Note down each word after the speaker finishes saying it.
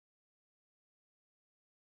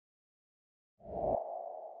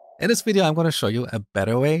In this video, I'm going to show you a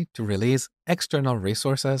better way to release external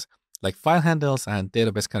resources like file handles and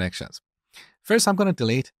database connections. First, I'm going to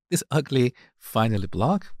delete this ugly finally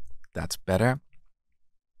block. That's better.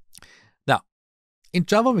 Now, in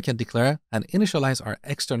Java, we can declare and initialize our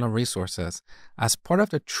external resources as part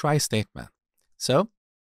of the try statement. So,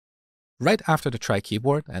 right after the try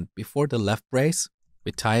keyword and before the left brace,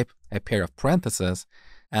 we type a pair of parentheses,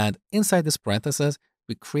 and inside this parentheses,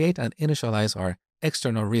 we create and initialize our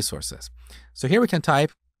external resources. So here we can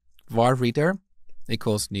type var reader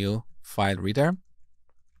equals new file reader.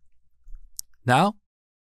 Now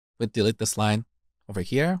we delete this line over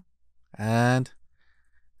here and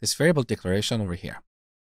this variable declaration over here.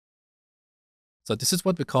 So this is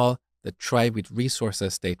what we call the try with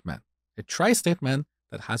resources statement. A try statement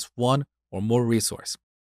that has one or more resource.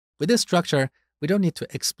 With this structure, we don't need to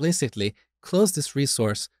explicitly close this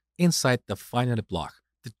resource inside the finally block.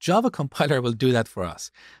 The Java compiler will do that for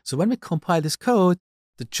us. So when we compile this code,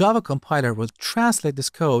 the Java compiler will translate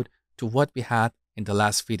this code to what we had in the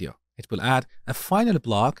last video. It will add a finally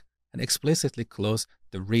block and explicitly close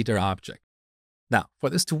the reader object. Now,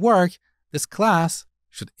 for this to work, this class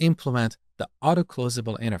should implement the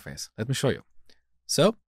auto-closable interface. Let me show you.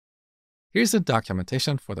 So here's the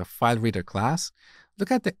documentation for the file reader class.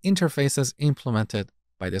 Look at the interfaces implemented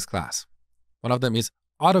by this class. One of them is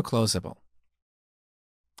auto-closable.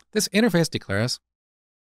 This interface declares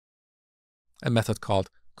a method called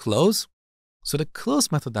close. So the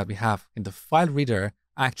close method that we have in the file reader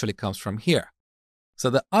actually comes from here. So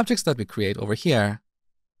the objects that we create over here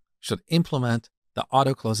should implement the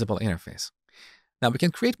auto-closable interface. Now we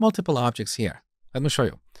can create multiple objects here. Let me show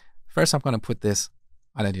you. First, I'm going to put this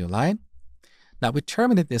on a new line. Now we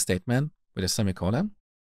terminate this statement with a semicolon,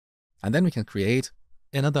 and then we can create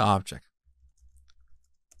another object.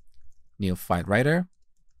 New file writer,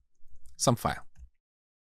 some file.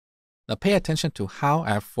 Now pay attention to how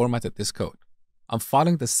I have formatted this code. I'm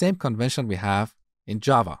following the same convention we have in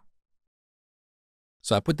Java.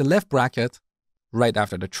 So I put the left bracket right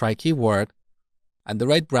after the try keyword and the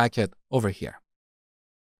right bracket over here.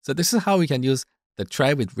 So this is how we can use the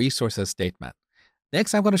try with resources statement.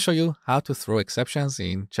 Next, I'm going to show you how to throw exceptions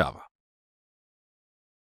in Java.